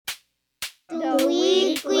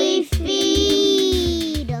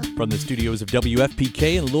from the studios of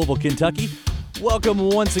WFPK in Louisville, Kentucky. Welcome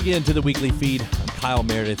once again to the weekly feed. I'm Kyle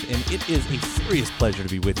Meredith, and it is a serious pleasure to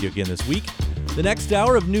be with you again this week. The next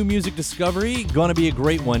hour of new music discovery, gonna be a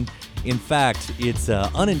great one. In fact, it's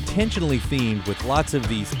unintentionally themed with lots of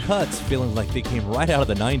these cuts feeling like they came right out of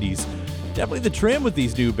the 90s. Definitely the trend with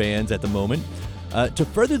these new bands at the moment. To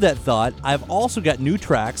further that thought, I've also got new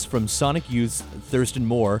tracks from Sonic Youth's Thurston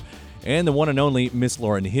Moore and the one and only Miss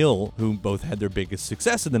Lauryn Hill, who both had their biggest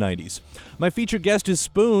success in the 90s. My featured guest is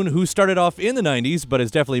Spoon, who started off in the 90s, but is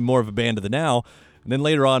definitely more of a band of the now. And then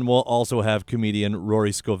later on, we'll also have comedian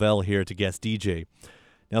Rory Scovel here to guest DJ.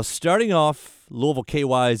 Now, starting off, Louisville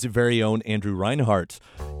KY's very own Andrew Reinhardt.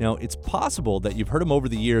 Now, it's possible that you've heard him over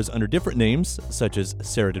the years under different names, such as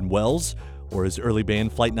Sheridan Wells or his early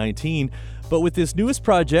band Flight 19, but with this newest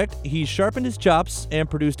project, he sharpened his chops and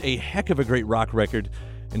produced a heck of a great rock record.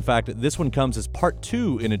 In fact, this one comes as part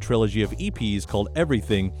 2 in a trilogy of EPs called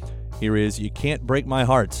Everything. Here is You Can't Break My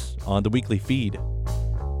Heart on the weekly feed.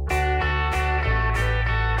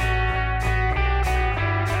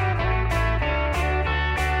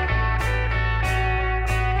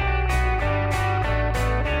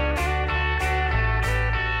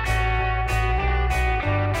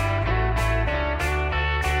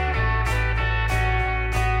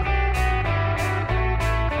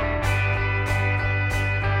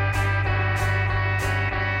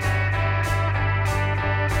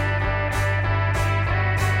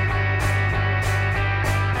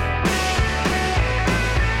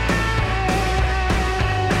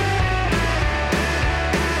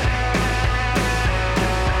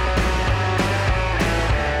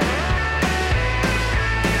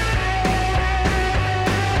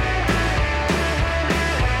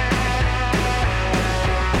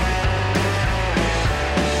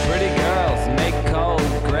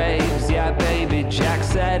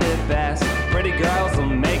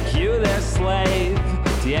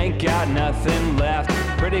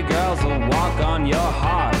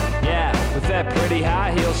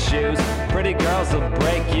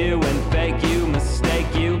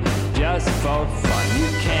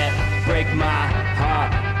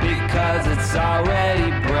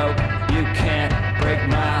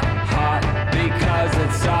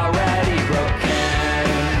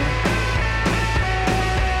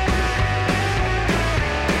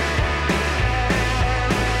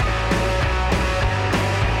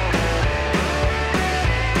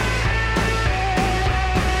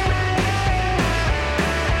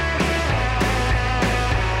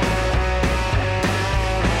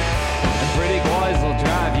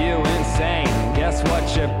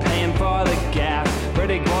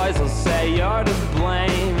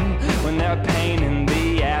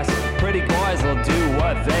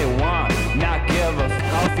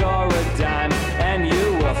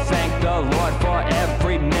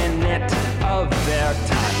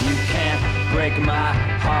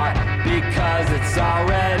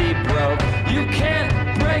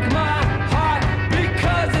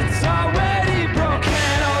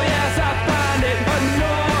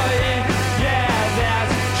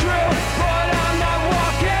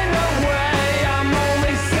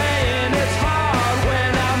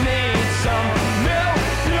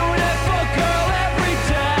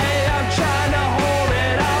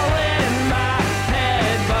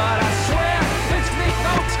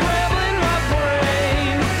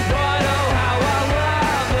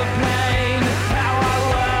 How I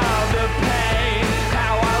love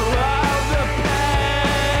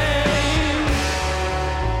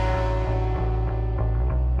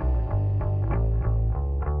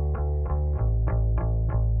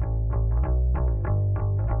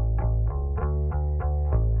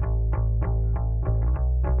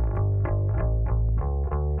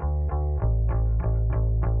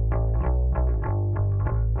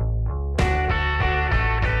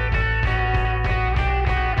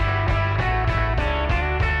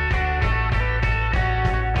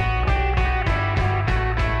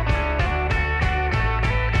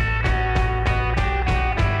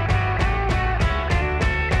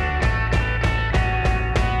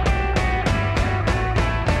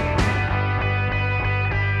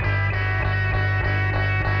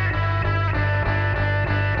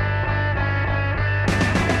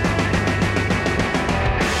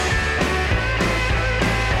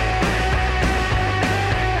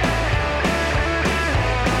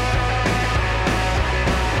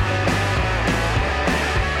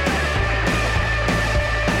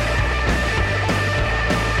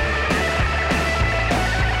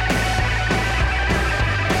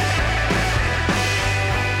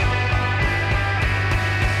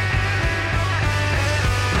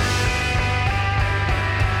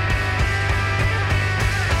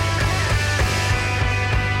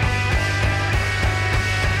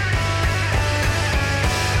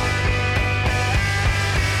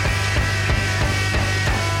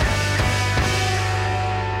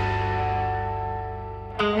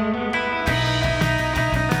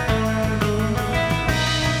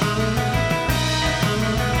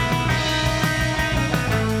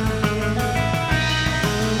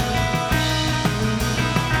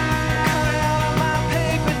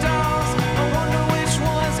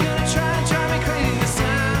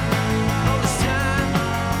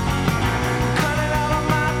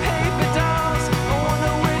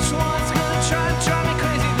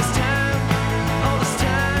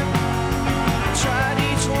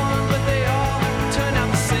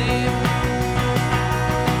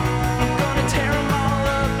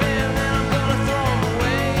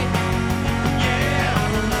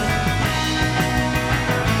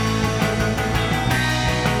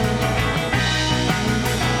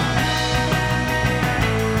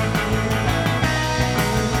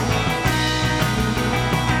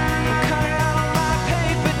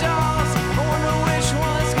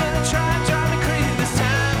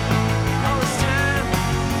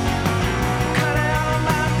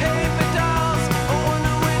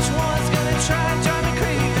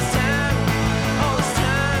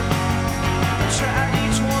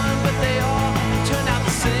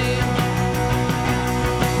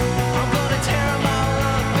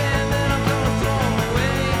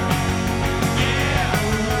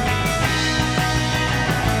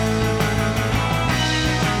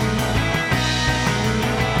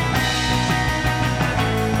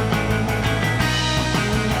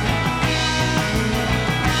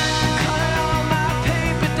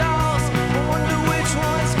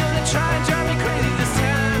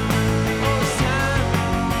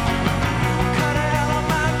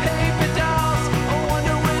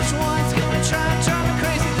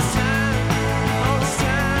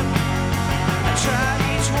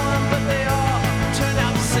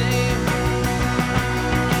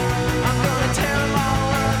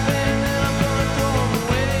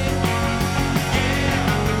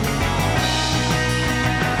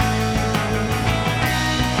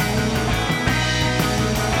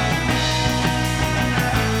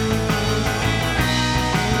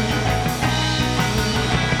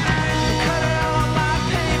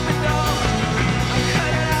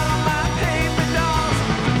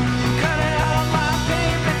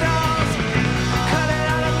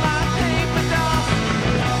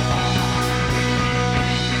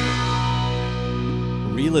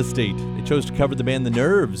Real Estate. They chose to cover the band The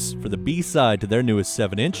Nerves for the B-side to their newest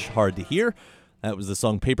 7-inch, Hard to Hear. That was the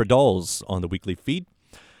song Paper Dolls on the weekly feed.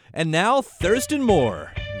 And now, Thurston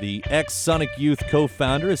Moore, the ex-Sonic Youth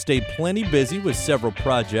co-founder, has stayed plenty busy with several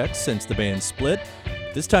projects since the band split.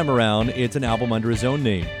 This time around, it's an album under his own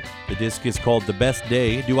name. The disc is called The Best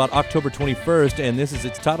Day, due out October 21st, and this is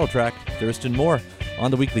its title track, Thurston Moore,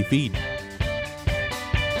 on the weekly feed.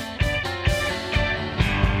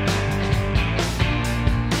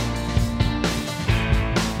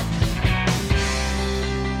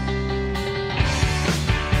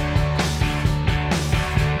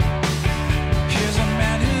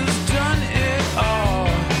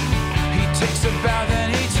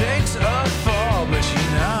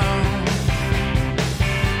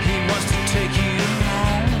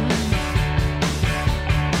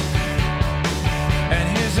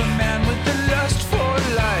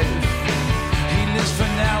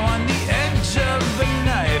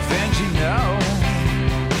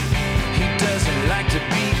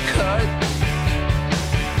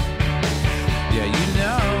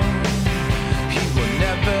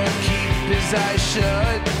 I should.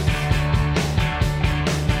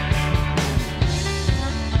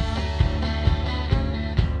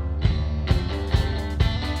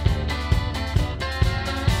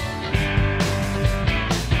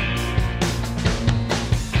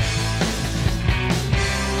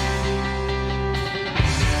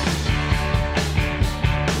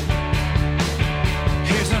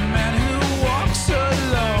 Here's a man who walks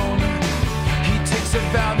alone. He takes a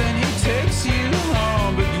vow, then he takes you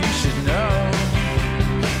home, but you should know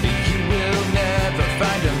you will never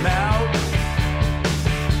find him out.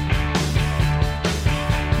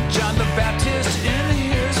 John the Baptist, in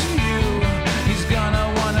his view, he's gonna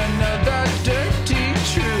wanna know the dirty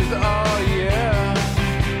truth. Oh yeah,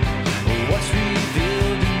 what's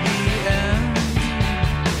revealed in the end?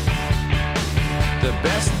 The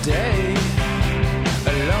best day,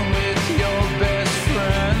 alone with your best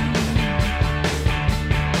friend.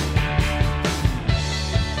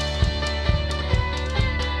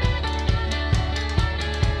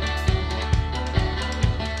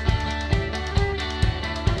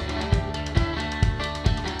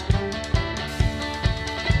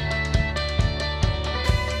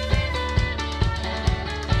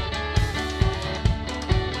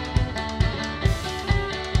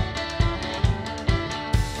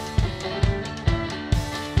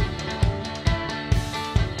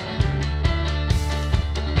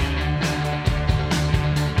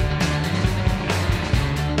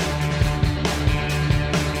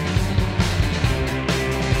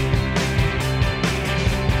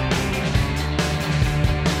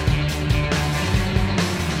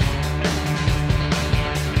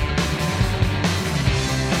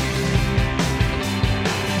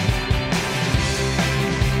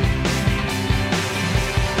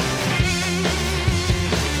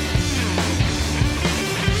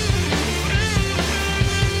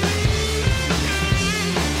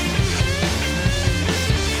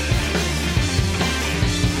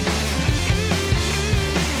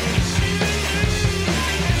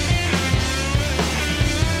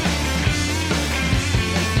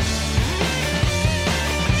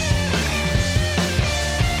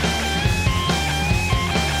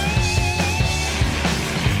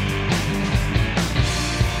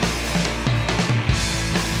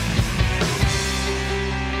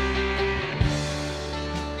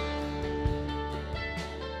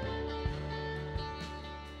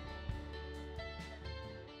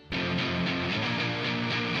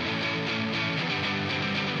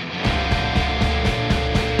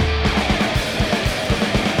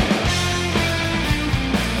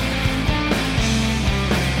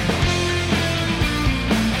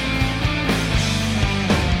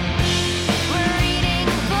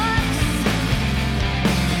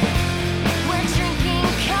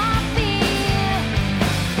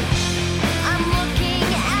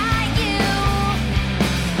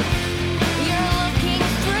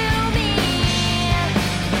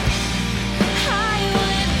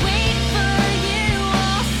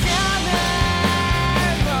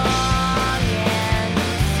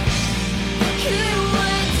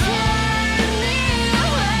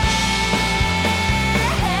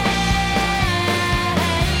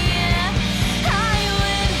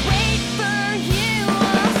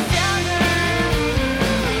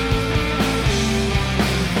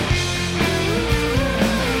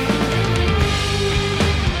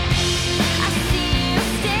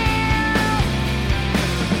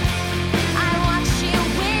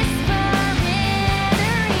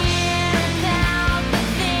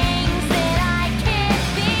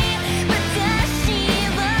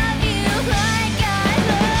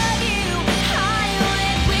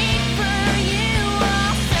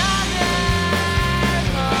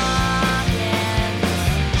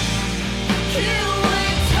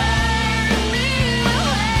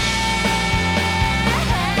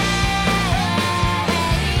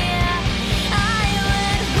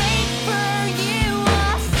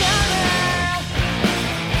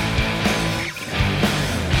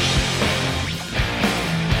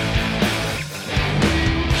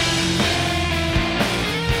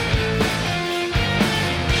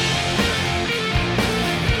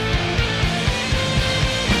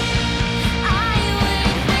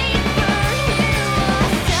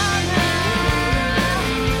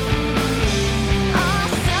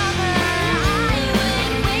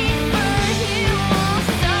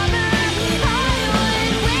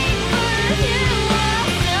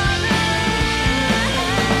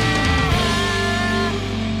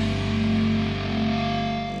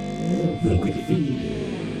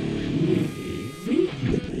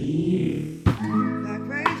 Black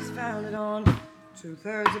rage is founded on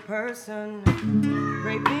 2/3 a person,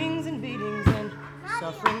 rapings and beatings and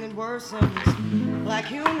suffering that worsens. Black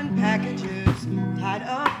human packages tied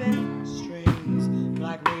up in strings.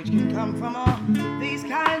 Black rage can come from all these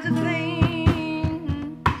kinds of things.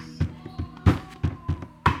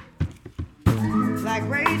 Black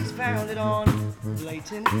rage is founded on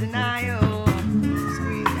blatant denial,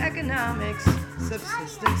 squeezed economics,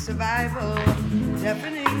 subsistence survival,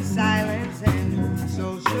 deafening silence and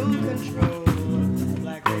social control.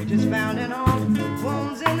 Black rage is founded on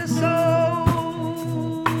wounds in the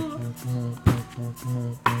soul.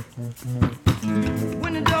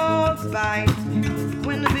 When the dogs bite,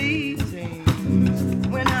 when the beatings,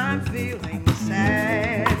 when I'm feeling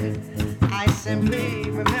sad, I simply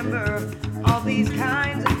remember all these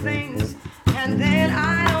kinds of things, and then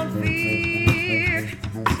I don't fear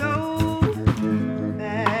so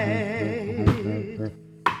bad.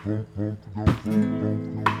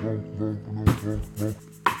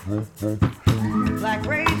 Black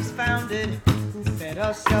rage is founded, who fed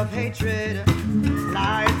us self-hatred,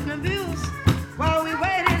 lies and abuse, while we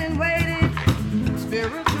waited and waited.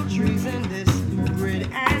 Spiritual treason, this grid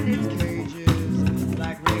and its cages.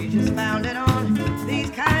 Black rage is founded on these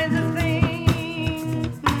kinds of things.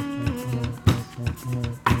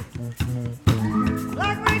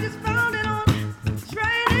 Black rage is founded on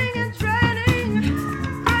training and training,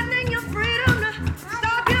 threatening your freedom to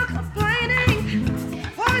stop you complaining,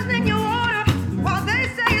 poisoning your water while they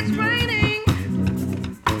say it's raining.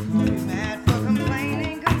 Call you mad for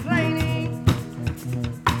complaining, complaining.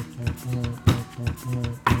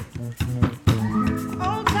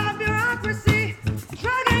 Old-time bureaucracy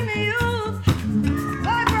drugging the youth.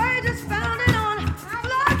 Black rage is founded on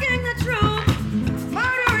blocking the truth.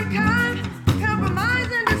 Murder and crime, compromise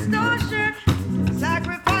and distortion.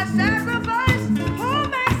 Sacrifice, sacrifice, who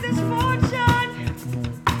makes this fortune?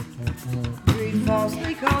 Greed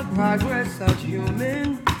falsely called progress, such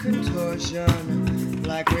human contortion.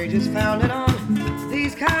 Black rage is founded on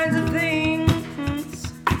these kinds of things.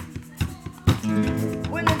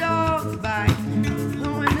 When the dogs bite,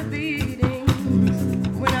 when the beatings,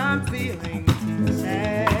 when I'm feeling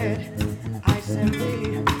sad, I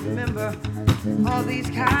simply remember all these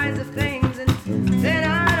kinds of things, and then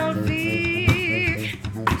I don't feel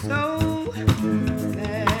so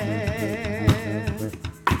bad.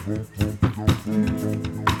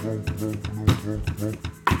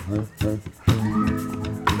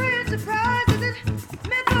 Free and surprise, is it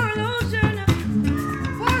myth or illusion?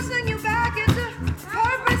 Forcing you back into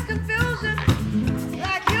purpose confusion,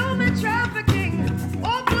 like human trafficking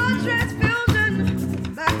or blood transfusion.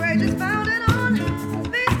 Black rage is founded on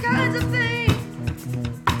these kinds of things.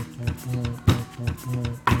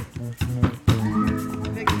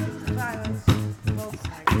 Victims of violence, both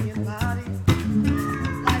psyche and body.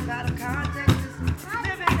 Life out of context is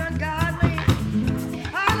living ungodly.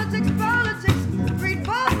 Politics, politics, greed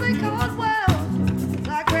falsely called wealth.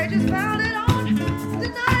 Black rage is founded on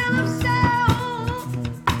denial of self.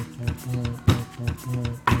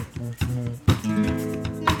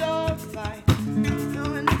 The dogs bite,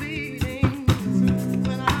 knowing the beatings.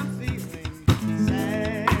 When I'm feeling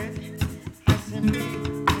sad, I simply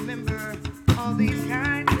remember all these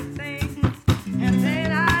kinds of things, and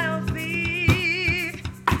then I don't feel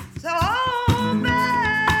so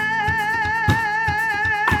bad.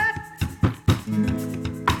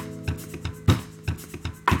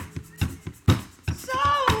 So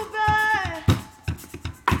bad.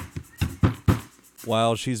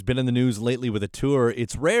 While she's been in the news lately with a tour,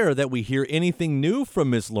 it's rare that we hear anything new from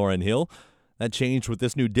Miss Lauryn Hill. That changed with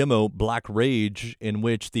this new demo, Black Rage, in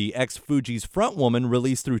which the ex-Fugees frontwoman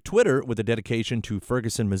released through Twitter with a dedication to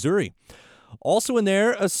Ferguson, Missouri. Also in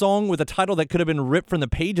there, a song with a title that could have been ripped from the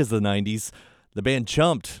pages of the 90s. The band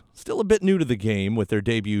Chumped, still a bit new to the game with their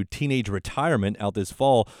debut Teenage Retirement out this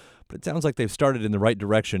fall, but it sounds like they've started in the right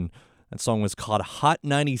direction. That song was called Hot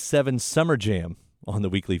 97 Summer Jam on the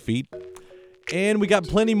Weekly Feed. And we got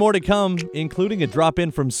plenty more to come, including a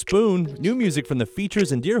drop-in from Spoon, new music from the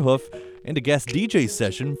Features and Deerhoof, and a guest DJ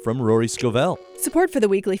session from Rory Scovel. Support for the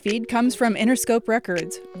Weekly Feed comes from Interscope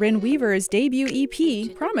Records. Rin Weaver's debut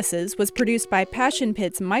EP, Promises, was produced by Passion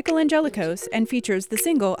Pit's Michael Angelikos and features the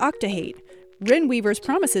single Octahate. Rin Weaver's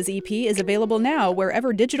Promises EP is available now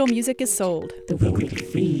wherever digital music is sold. The Weekly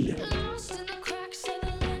Feed. Lost in the cracks of the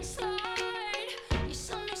landslide. You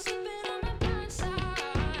saw me slipping on my blind side.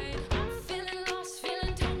 I'm feeling lost,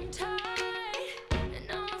 feeling tongue-tied. And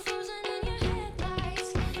now I'm frozen in your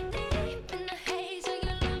headlights. Deep in the haze of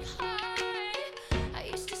your love high. I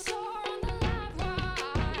used to soar on the live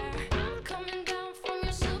wire. I'm coming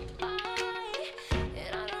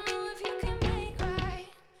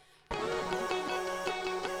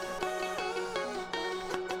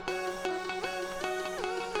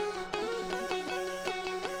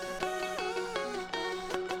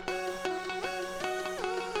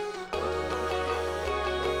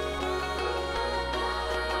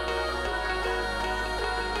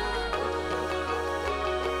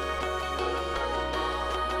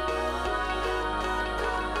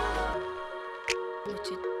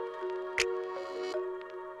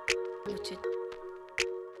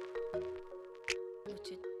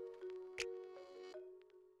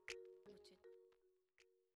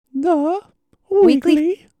The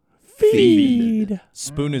Weekly Feed.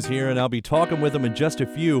 Spoon is here, and I'll be talking with him in just a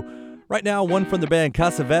few. Right now, one from the band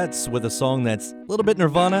Casavets with a song that's a little bit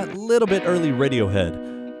Nirvana, a little bit early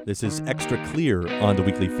Radiohead. This is Extra Clear on the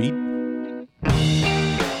Weekly Feed.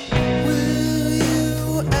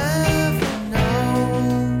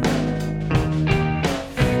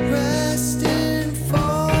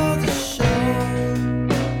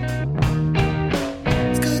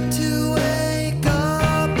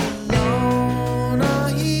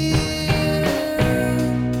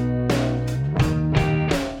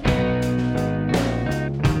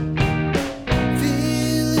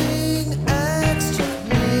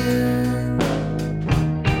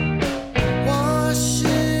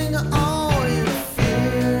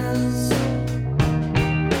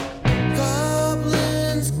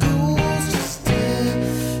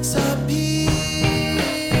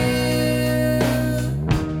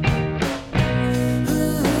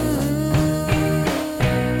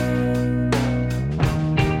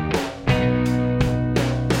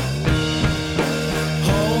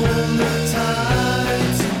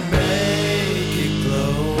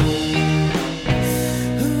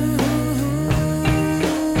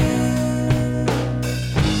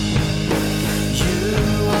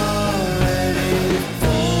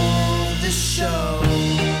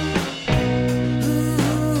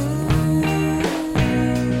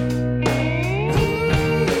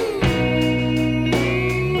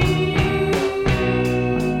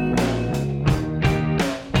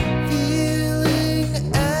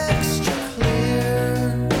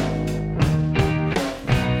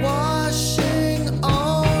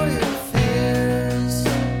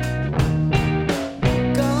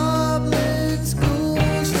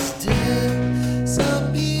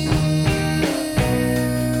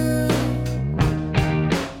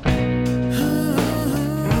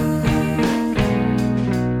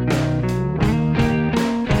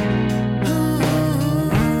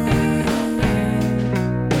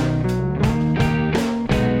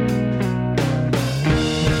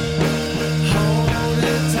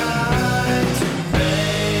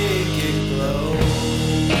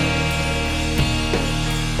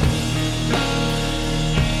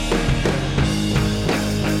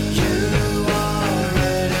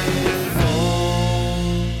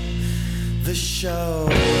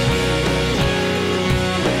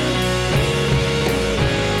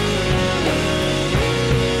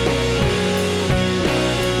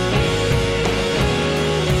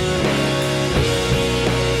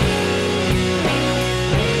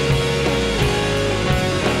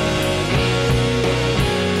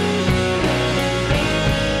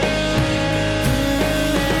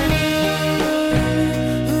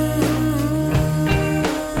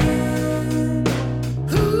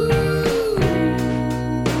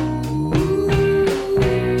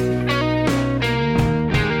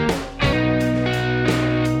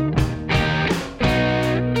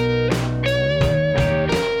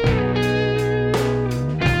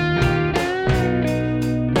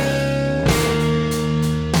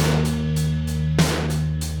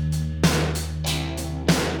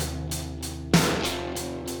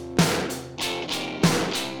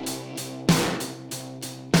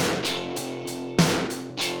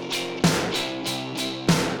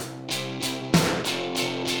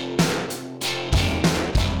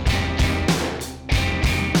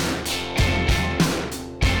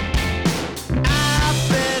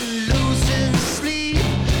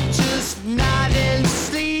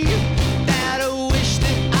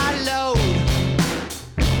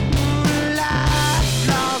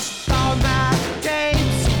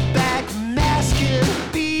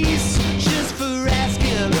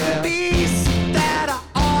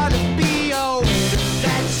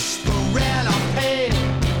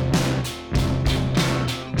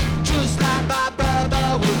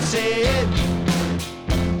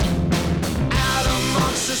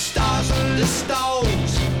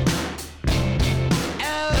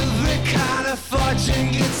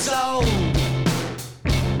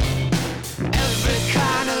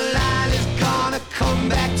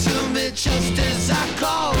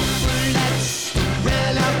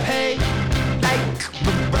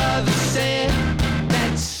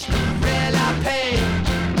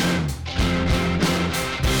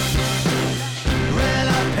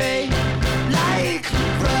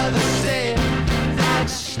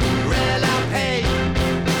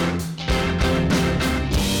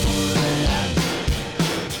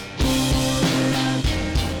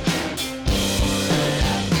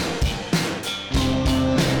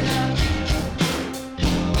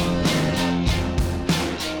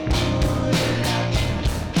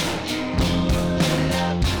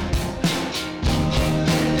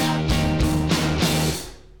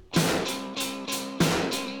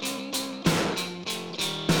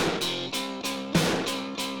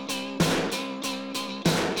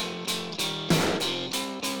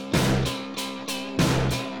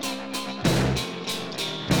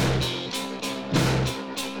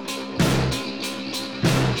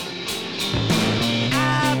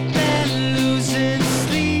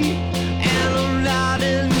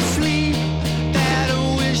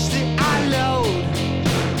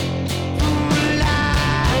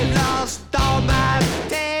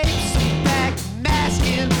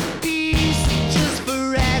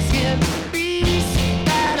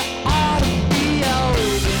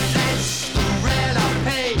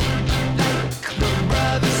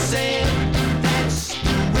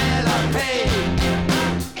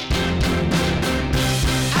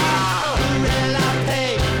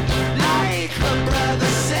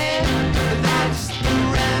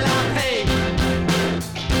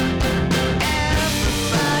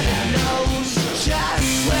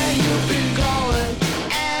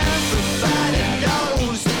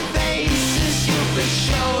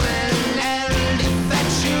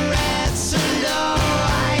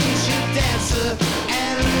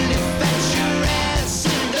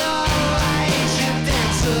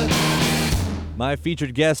 My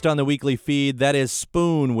featured guest on the weekly feed, that is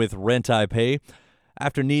Spoon with Rent I Pay.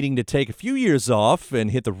 After needing to take a few years off and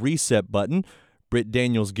hit the reset button, Britt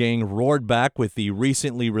Daniels' gang roared back with the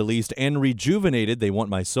recently released and rejuvenated They Want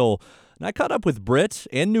My Soul. And I caught up with Britt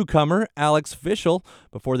and newcomer Alex Fischel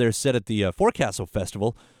before their set at the Forecastle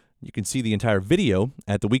Festival. You can see the entire video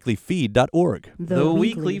at theweeklyfeed.org. The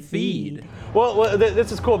Weekly Feed. Well,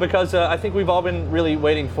 this is cool because I think we've all been really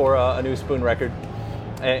waiting for a new Spoon record,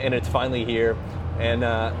 and it's finally here. And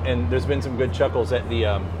there's been some good chuckles at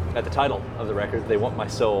the title of the record, They Want My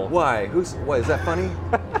Soul. Why? Why, is that funny?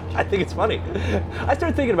 I think it's funny. I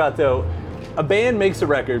started thinking about, though, a band makes a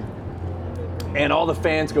record, and all the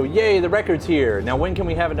fans go, "Yay, the record's here! Now when can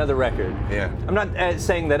we have another record?" Yeah. I'm not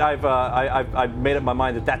saying that I've made up my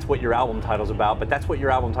mind that that's what your album title's about, but that's what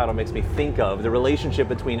your album title makes me think of: the relationship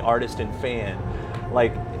between artist and fan.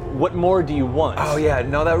 Like, what more do you want? Oh yeah,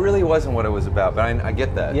 no, that really wasn't what it was about. But I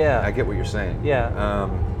get that. Yeah. I get what you're saying. Yeah.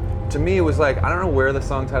 To me, it was like, I don't know where the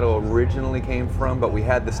song title originally came from, but we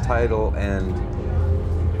had this title, and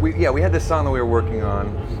we had this song that we were working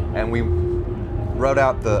on, and we wrote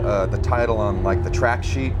out the title on like the track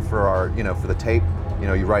sheet for our, for the tape.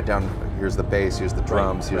 You write down, here's the bass, here's the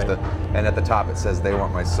drums, and at the top it says They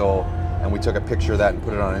Want My Soul, and we took a picture of that and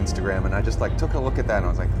put it on Instagram, and I just like took a look at that and I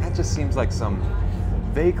was like, that just seems like some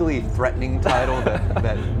vaguely threatening title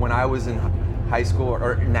that when I was in high school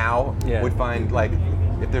or now would find, like,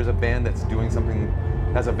 if there's a band that's doing something,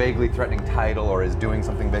 has a vaguely threatening title or is doing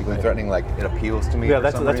something vaguely threatening, like, it appeals to me. Yeah,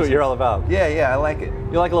 that's what you're all about. Yeah, I like it.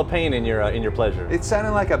 You like a little pain in your pleasure. It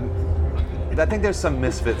sounded like I think there's some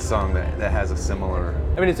Misfits song that has a similar.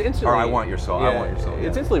 I mean, it's instantly. Or I Want Your Soul. Yeah, I Want Your Soul. Yeah.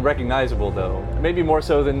 It's instantly recognizable, though. Maybe more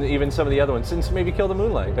so than even some of the other ones. Since maybe Kill the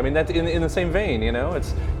Moonlight. I mean, that's in the same vein.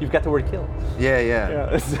 It's you've got the word kill.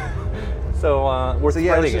 Yeah. So we're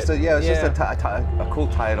it's just a cool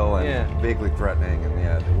title and vaguely threatening, and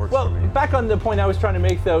it works for me. Well, back on the point I was trying to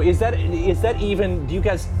make, though, is that even? Do you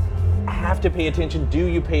guys have to pay attention? Do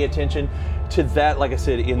you pay attention to that? Like I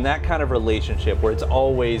said, in that kind of relationship where it's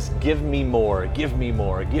always give me more, give me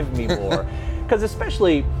more, give me more, because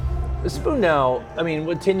especially Spoon now. I mean,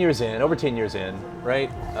 over 10 years in, right?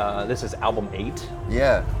 This is album 8.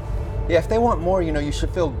 Yeah. Yeah, if they want more, you should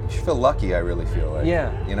feel lucky. I really feel like. Yeah.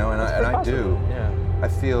 And I do. Yeah. I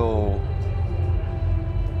feel.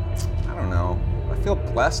 I don't know. I feel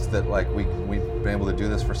blessed that we've been able to do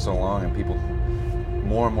this for so long, and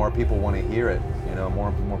more and more people want to hear it. More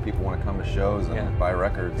and more people want to come to shows and buy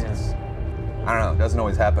records. Yeah. I don't know. It doesn't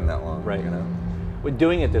always happen that long. Right. With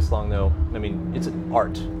doing it this long, though, I mean, it's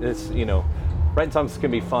art. It's writing songs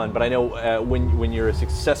can be fun, but I know when you're a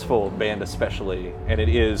successful band, especially, and it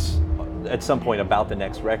is at some point about the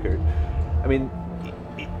next record. I mean,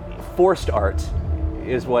 forced art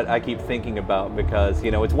is what I keep thinking about, because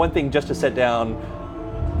it's one thing just to sit down,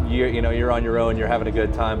 you're on your own, you're having a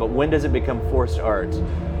good time, but when does it become forced art?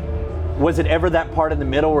 Was it ever that part in the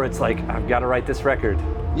middle where it's like, I've got to write this record?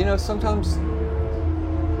 Sometimes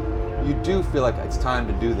you do feel like it's time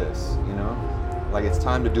to do this, like it's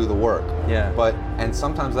time to do the work. Yeah. And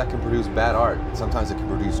sometimes that can produce bad art. Sometimes it can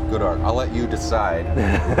produce good art. I'll let you decide.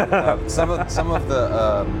 Some of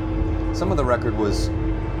the record was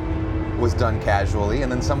done casually,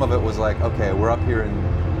 and then some of it was like, okay, we're up here in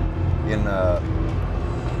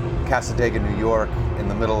Casadega, New York, in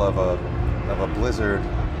the middle of a blizzard.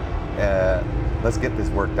 Let's get this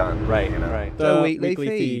work done. Right. Right. The Weekly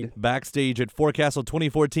Feed. Backstage at Forecastle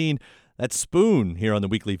 2014. That's Spoon here on the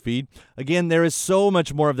Weekly Feed. Again, there is so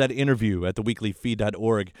much more of that interview at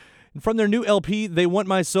theweeklyfeed.org. And from their new LP, They Want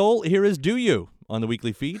My Soul, here is Do You on the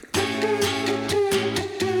Weekly Feed.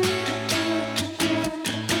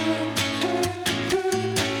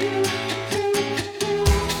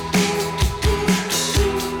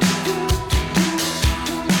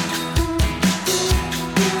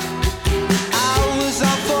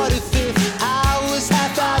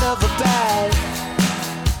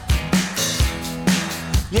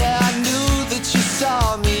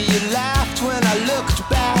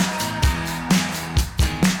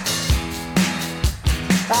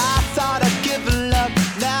 I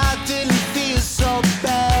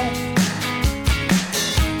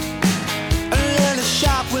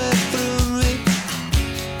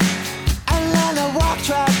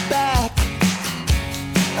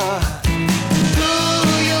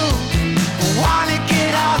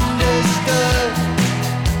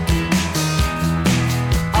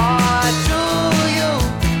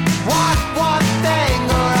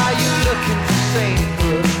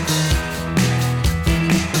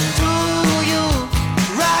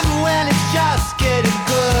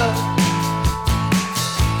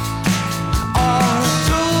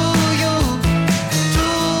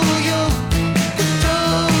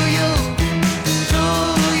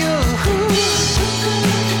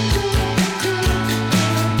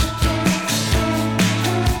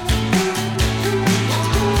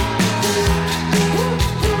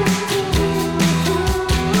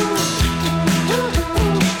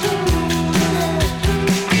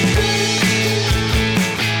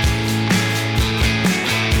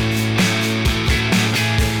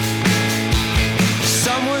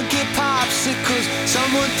get popsicles,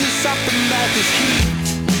 someone do something about this heat.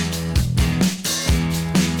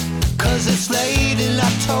 'Cause it's late in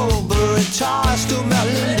October and tars still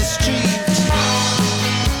melting in the streets.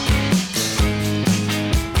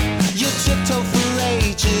 You tiptoe for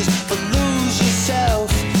ages, but lose yourself,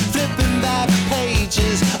 flipping back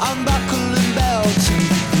pages, unbuckling belts.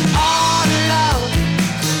 Oh love,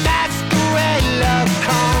 that's the way love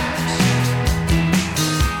comes.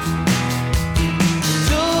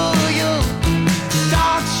 Do you,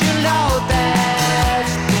 don't you know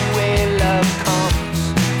that's the way love comes?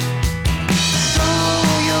 Do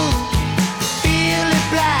you feel it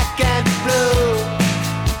black and blue?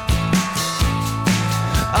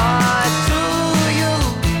 Do you,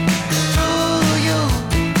 do you,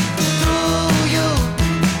 do you,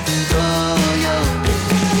 do you?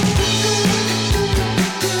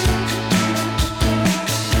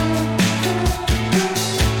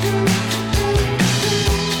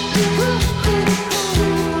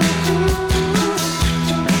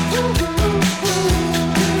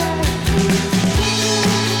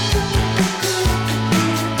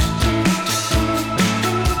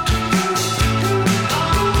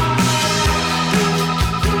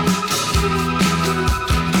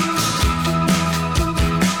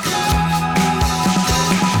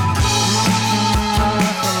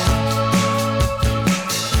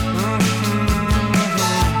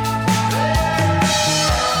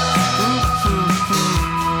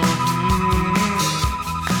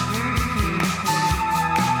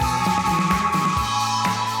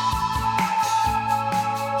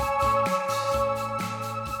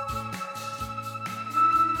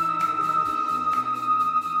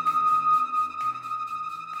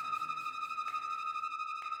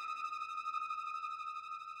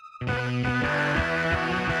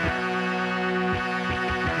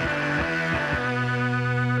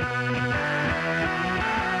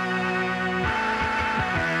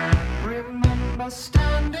 Remember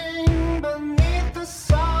standing beneath the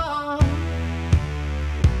sun,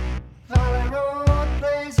 Valley Road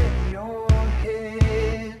plays in your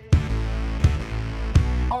head.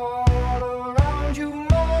 All around you,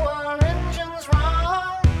 more engines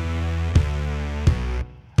run.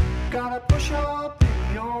 Gotta push up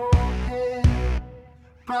in your head.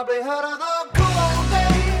 Probably heard of the good old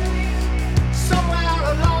days somewhere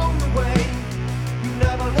along the way. You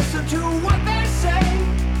never listen to what they say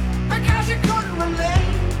because you couldn't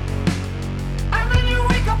relate. And then you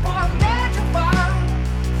wake up one day to find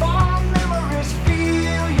fond memories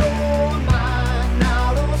fill your mind. Now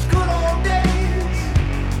those good old days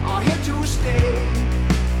are here to stay.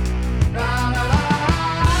 La, la, la.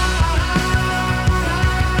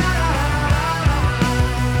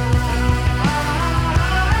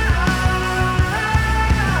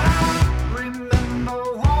 Remember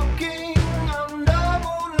walking under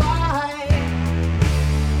moonlight,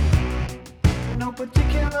 no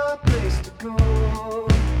particular place to go.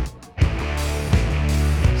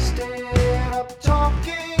 Stayed up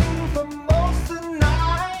talking for most of the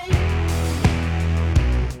night,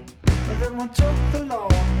 but then we took the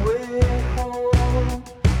long way home.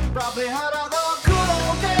 Probably heard of the good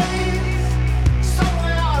old days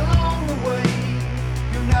somewhere along the way.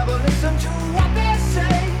 You never listen to what they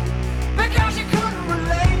say because you couldn't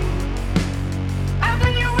relate. And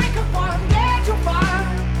then you wake up one day to find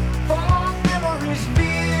fond memories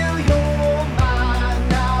fill your mind.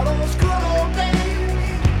 Now those good old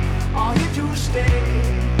days are here to stay.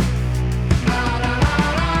 La, la, la,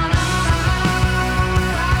 la, la, la, la,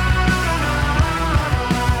 la, la.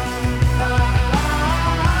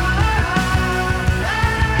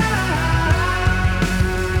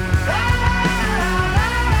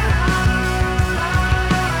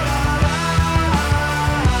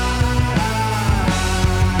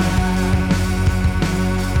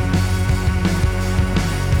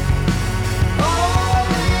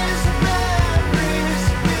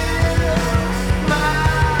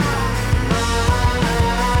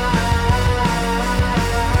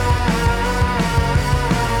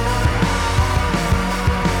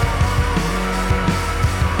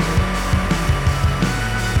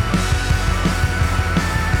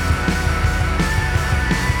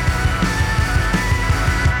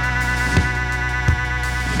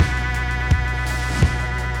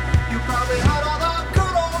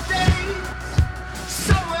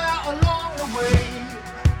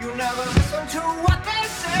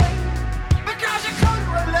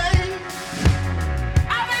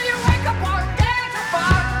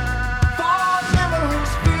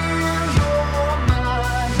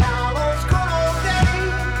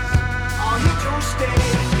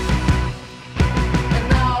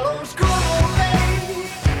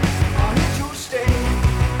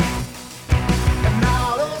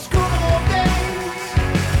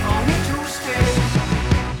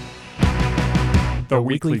 The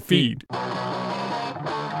Weekly Feed.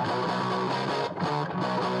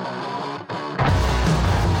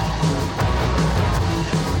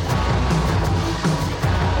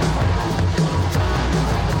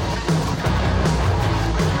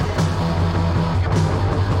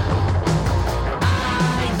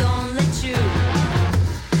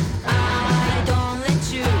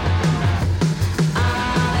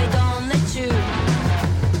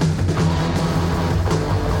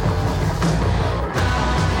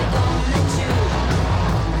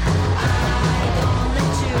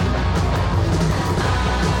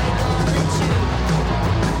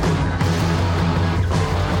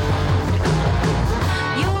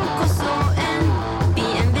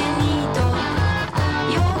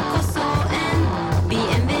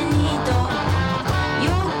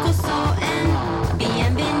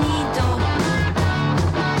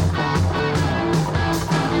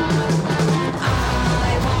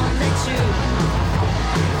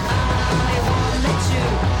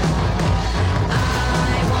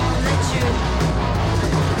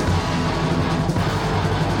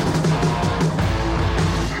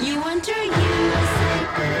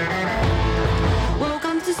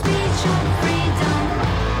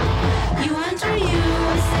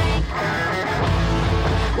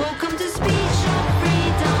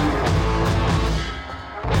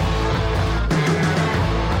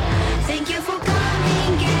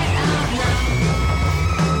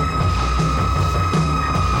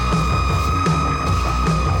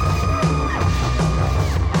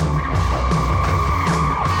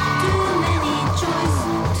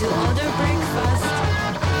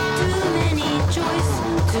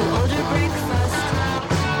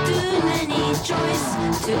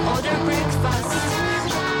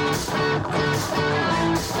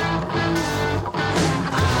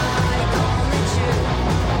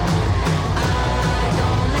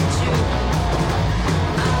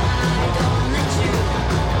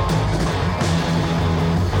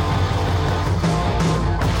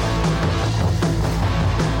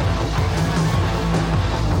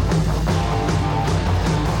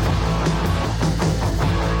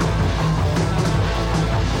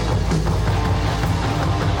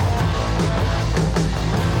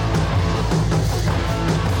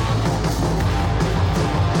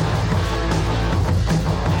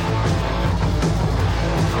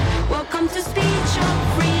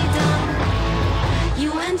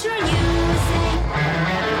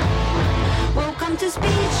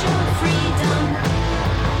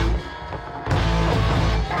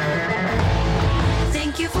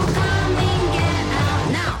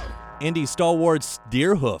 Indie stalwarts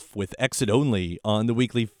Deerhoof with Exit Only on the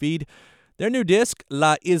Weekly Feed. Their new disc,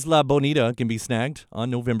 La Isla Bonita, can be snagged on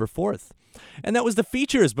November 4th. And that was the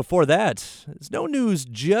features before that. There's no news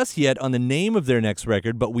just yet on the name of their next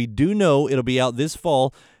record, but we do know it'll be out this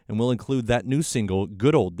fall, and we'll include that new single,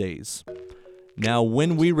 Good Old Days. Now,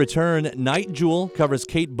 when we return, Nite Jewel covers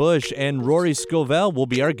Kate Bush, and Rory Scovel will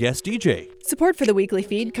be our guest DJ. Support for the Weekly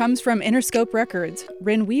Feed comes from Interscope Records.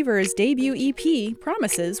 Rin Weaver's debut EP,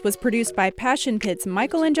 Promises, was produced by Passion Pit's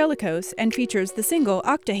Michael Angelikos and features the single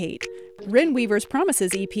Octahate. Rin Weaver's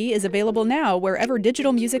Promises EP is available now wherever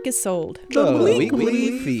digital music is sold. The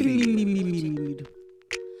Weekly Feed.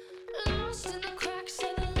 Lost in the cracks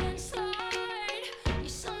of the landslide. You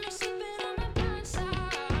saw me slipping on my blind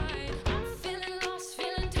side. I'm feeling lost,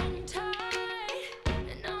 feeling tongue-tied. And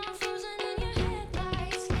now I'm frozen in your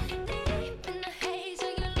headlights. Deep in the haze of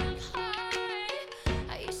your love high.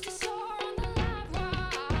 I used to soar on the live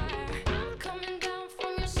wire. I'm coming down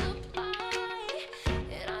from your supply.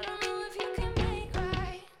 And I don't know if you can make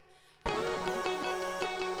right. The Weekly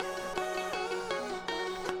Feed.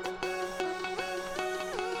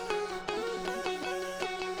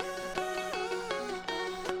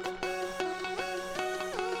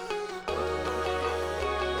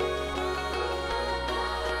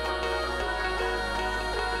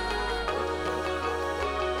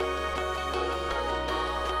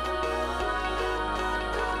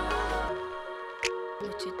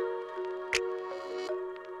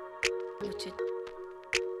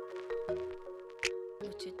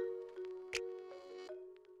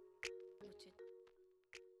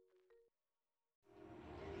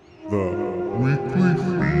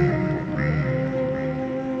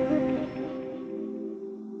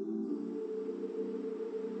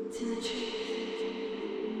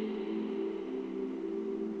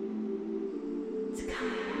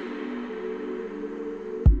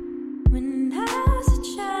 When I was a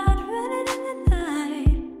child running in the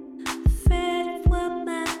night, afraid of what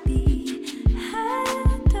might be, high in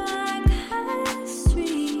the dark, high in the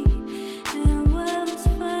street, and the world was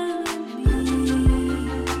following me.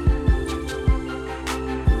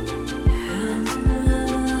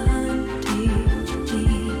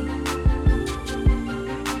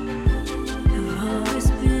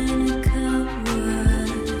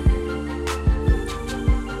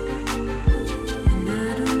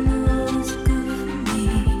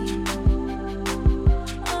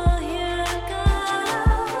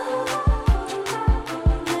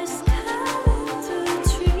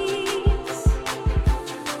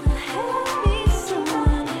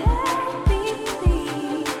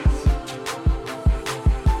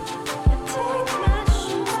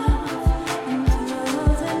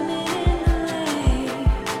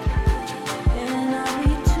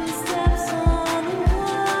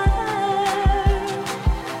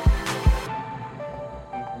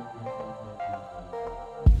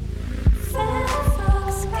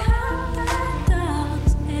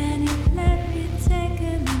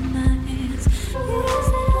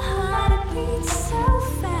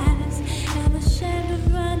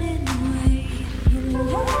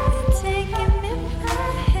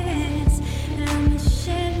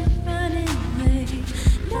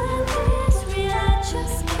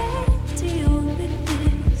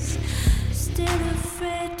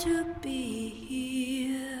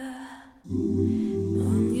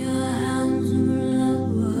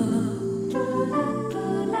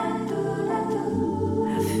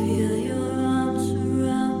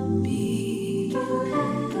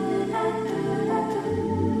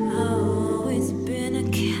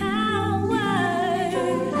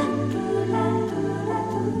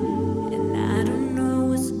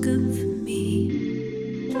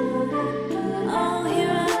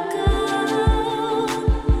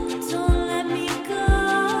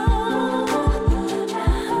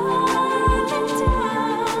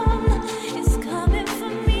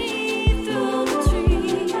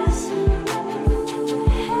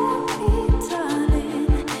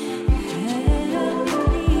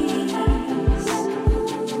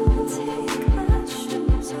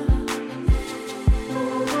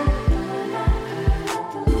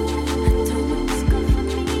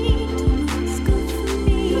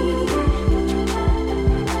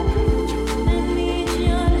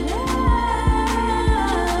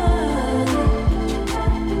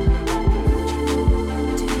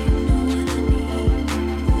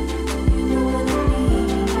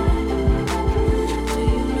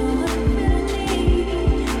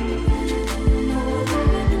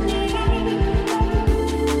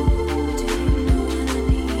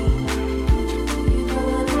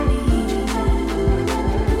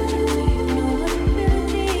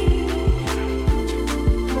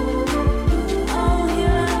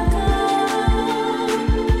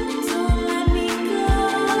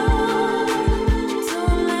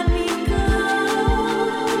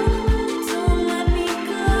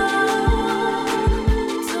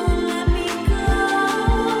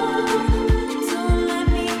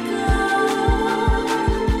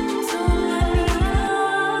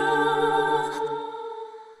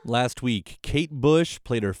 Last week, Kate Bush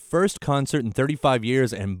played her first concert in 35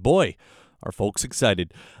 years, and boy, are folks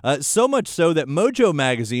excited. So much so that Mojo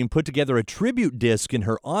Magazine put together a tribute disc in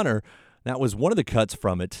her honor. That was one of the cuts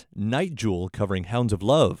from it, Nite Jewel, covering Hounds of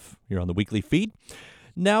Love, here on the weekly feed.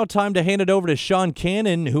 Now time to hand it over to Sean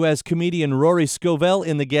Cannon, who has comedian Rory Scovel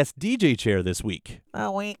in the guest DJ chair this week.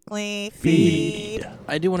 A weekly feed.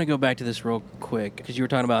 I do want to go back to this real quick because you were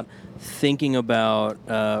talking about thinking about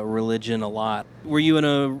religion a lot. Were you in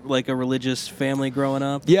a religious family growing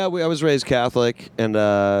up? Yeah, I was raised Catholic, and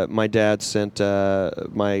my dad sent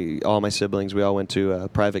all my siblings. We all went to a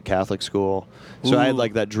private Catholic school, so I had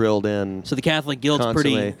like that drilled in. So the Catholic guilt's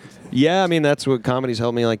constantly. pretty. Yeah, I mean that's what comedy's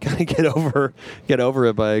helped me like kind of get over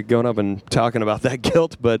it by going up and talking about that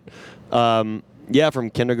guilt. But yeah, from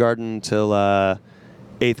kindergarten till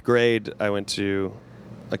 8th grade, I went to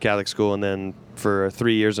a Catholic school, and then for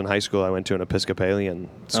 3 years in high school, I went to an Episcopalian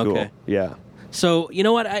school. Okay. Yeah. So, you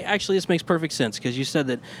know what? Actually, this makes perfect sense because you said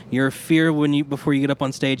that your fear before you get up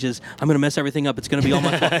on stage is, I'm going to mess everything up. It's going to be all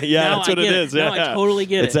my fault. Yeah, now that's what it is. No, Yeah. I totally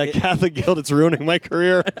get it's that Catholic guilt. It's ruining my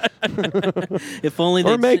career. If only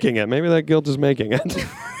or making it. Maybe that guilt is making it.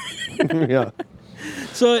 Yeah.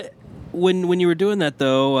 So, when you were doing that,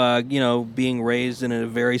 though, being raised in a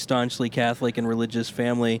very staunchly Catholic and religious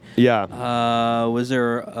family, yeah, was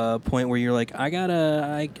there a point where you're like,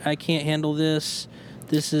 I can't handle this.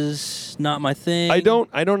 This is not my thing. I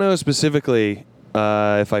don't know specifically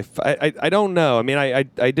if I don't know. I mean, I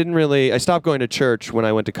didn't really. I stopped going to church when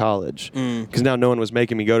I went to college because now no one was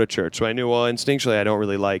making me go to church. So I knew, well, instinctually, I don't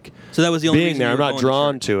really like. So that was the only being reason there. you were I'm not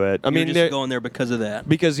drawn to it. I You mean, were just going there because of that.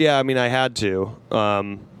 Because yeah, I mean, I had to.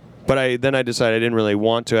 But I decided I didn't really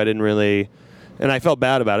want to. I didn't really. And I felt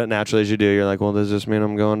bad about it, naturally, as you do. You're like, well, does this mean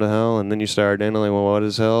I'm going to hell? And then you start analyzing, well, what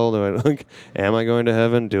is hell? Am I going to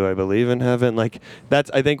heaven? Do I believe in heaven? Like,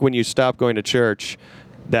 I think when you stop going to church,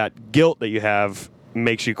 that guilt that you have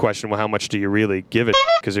makes you question, well, how much do you really give it?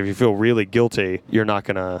 Because if you feel really guilty, you're not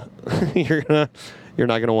gonna, you're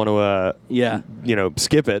not gonna want to,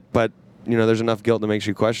 skip it. But there's enough guilt that makes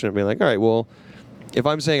you question it, being like, all right, well, if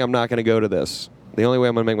I'm saying I'm not going to go to this, the only way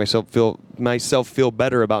I'm going to make myself feel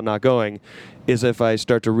better about not going is if I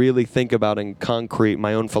start to really think about in concrete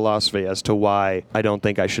my own philosophy as to why I don't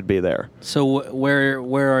think I should be there. So where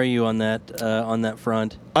are you on that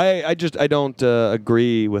front? I don't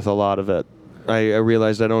agree with a lot of it. I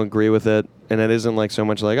realized I don't agree with it, and it isn't like so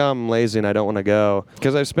much like, oh, I'm lazy and I don't want to go,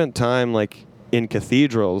 because I've spent time like in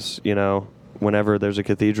cathedrals, whenever there's a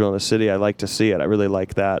cathedral in a city, I like to see it. I really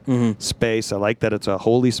like that space. I like that it's a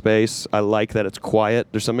holy space. I like that it's quiet.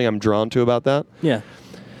 There's something I'm drawn to about that. Yeah.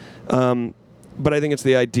 But I think it's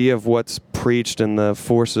the idea of what's preached and the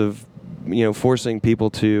force of, forcing people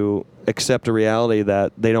to accept a reality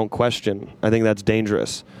that they don't question. I think that's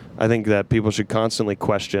dangerous. I think that people should constantly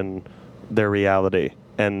question their reality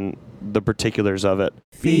and the particulars of it.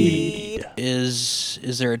 Feed. Is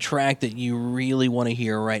there a track that you really want to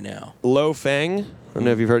hear right now? Lo Fang. I don't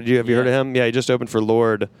know if you've heard. Have you heard of him? Yeah, he just opened for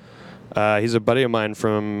Lord. He's a buddy of mine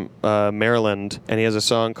from Maryland, and he has a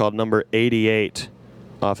song called Number 88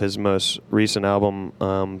 off his most recent album,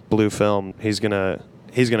 Blue Film. He's gonna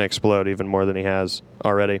explode even more than he has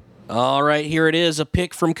already. All right, here it is, a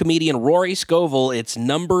pick from comedian Rory Scovel. It's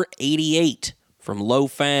Number 88 from Lo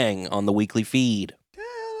Fang on the weekly feed.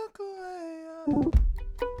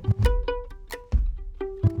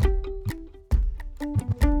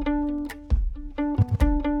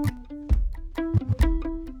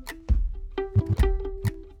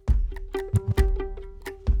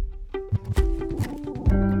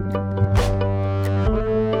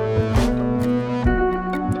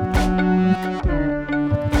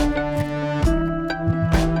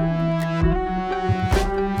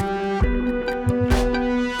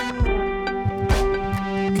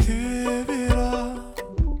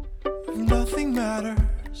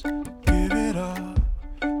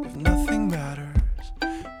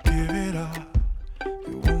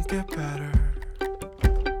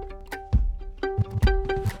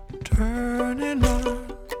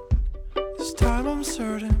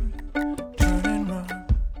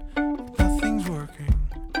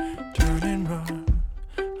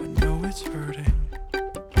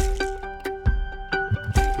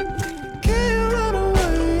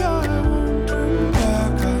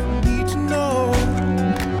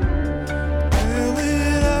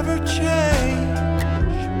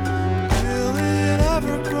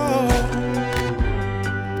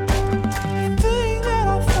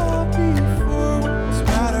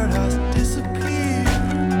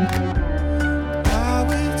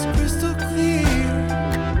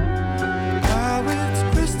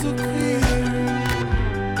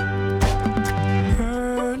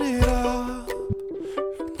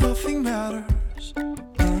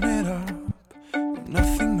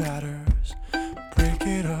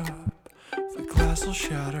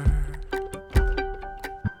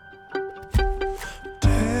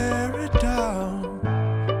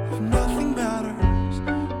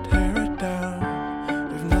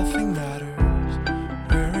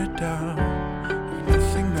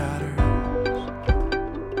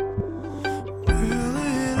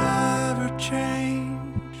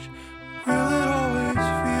 change? Will it always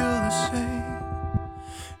feel the same?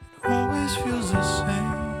 It always feels the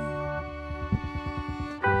same.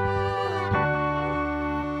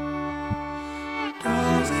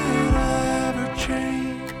 Does it ever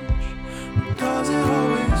change? Does it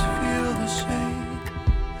always feel the same?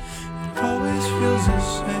 It always feels the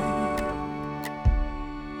same.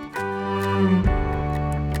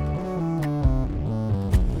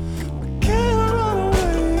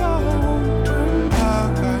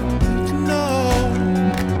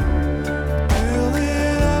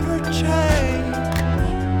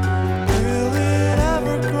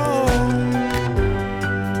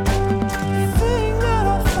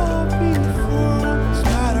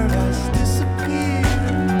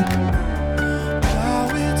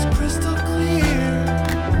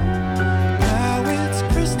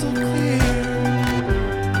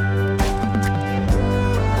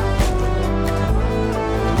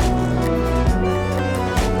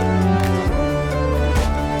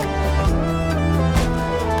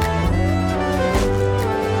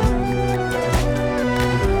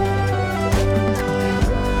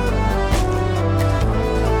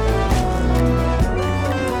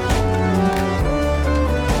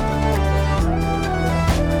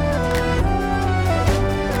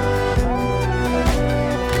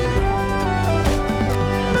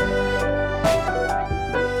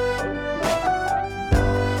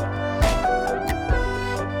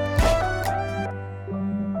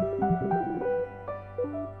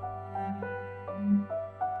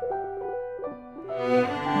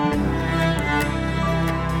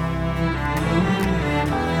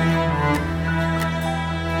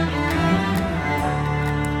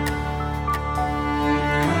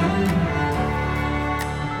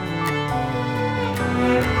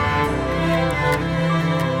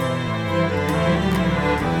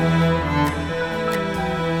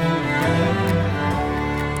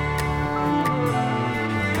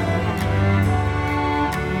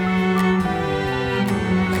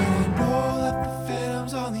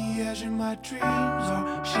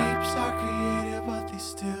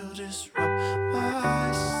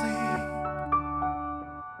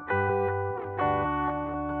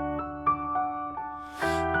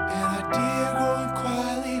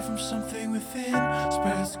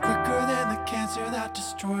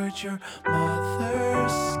 Your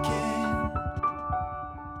mother's skin.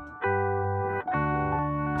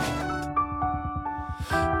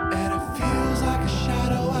 And it feels like a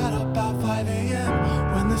shadow at about 5 a.m.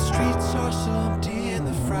 when the streets are so empty and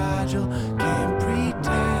the fragile can't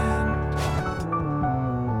pretend.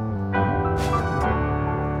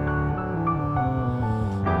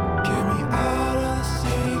 Get me out of the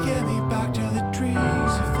city, get me back to the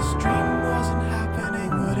trees. If this dream wasn't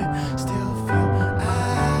happening, would it still feel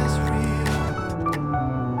as real?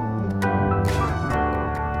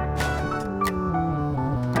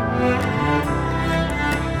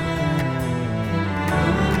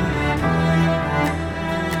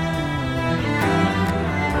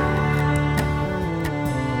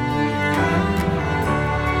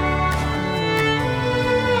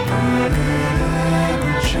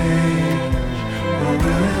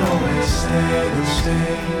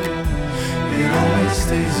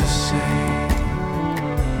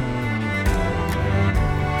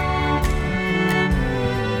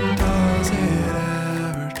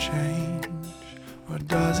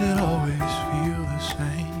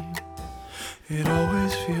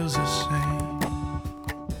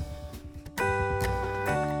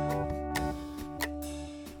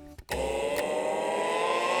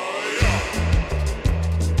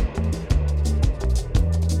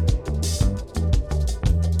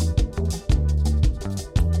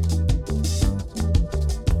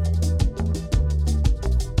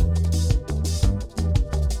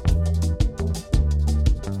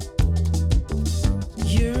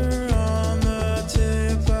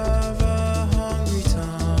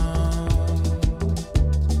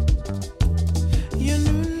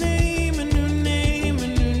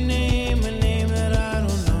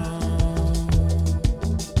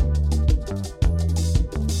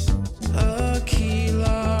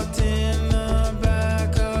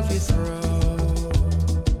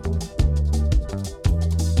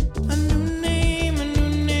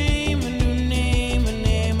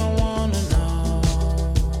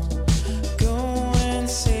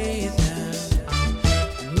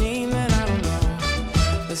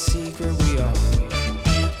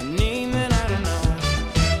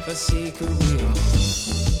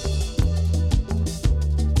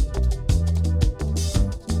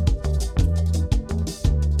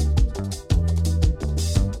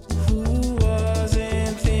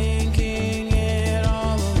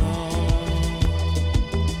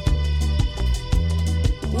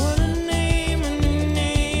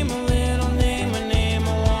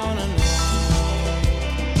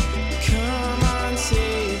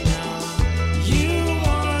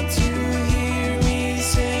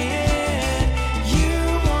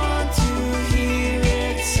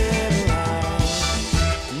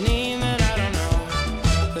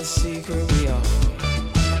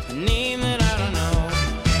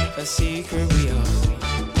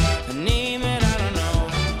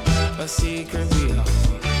 secret we hold.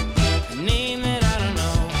 A name that I don't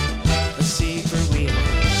know. A secret we hold.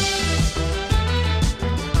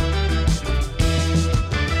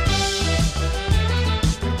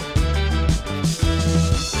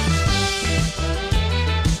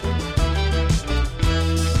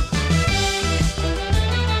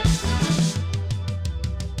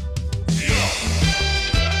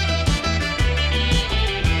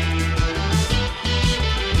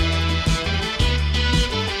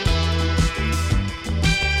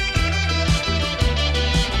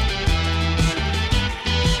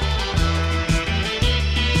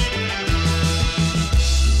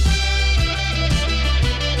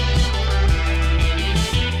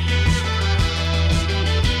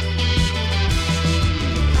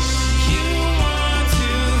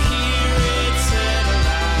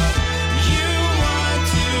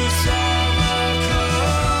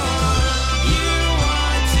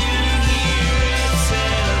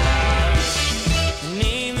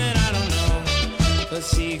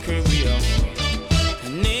 Secret we hold. A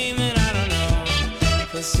name that I don't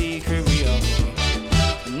know. A secret we hold.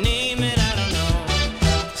 A name that I don't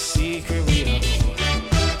know. A secret we hold.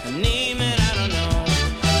 A name that I don't know.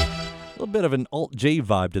 A little bit of an Alt-J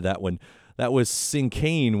vibe to that one. That was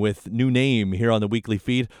Sincane with New Name here on the weekly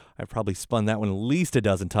feed. I've probably spun that one at least a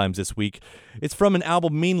dozen times this week. It's from an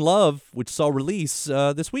album, Mean Love, which saw release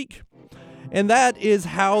this week. And that is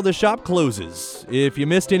how the shop closes. If you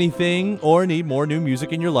missed anything or need more new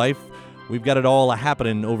music in your life, we've got it all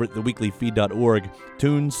happening over at theweeklyfeed.org.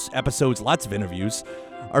 Tunes, episodes, lots of interviews.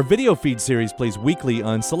 Our video feed series plays weekly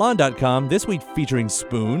on salon.com, this week featuring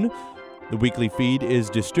Spoon. The weekly feed is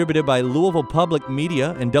distributed by Louisville Public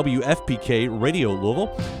Media and WFPK Radio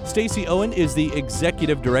Louisville. Stacey Owen is the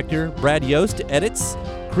executive director. Brad Yost edits.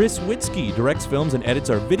 Chris Witzke directs, films, and edits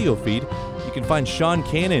our video feed. You can find Sean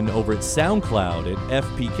Cannon over at SoundCloud at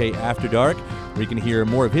FPK After Dark, where you can hear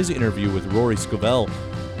more of his interview with Rory Scovel.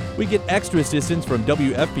 We get extra assistance from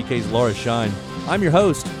WFPK's Laura Shine. I'm your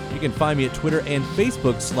host. You can find me at Twitter and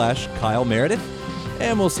Facebook /Kyle Meredith.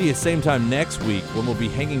 And we'll see you same time next week when we'll be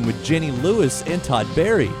hanging with Jenny Lewis and Todd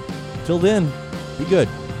Barry. Till then, be good.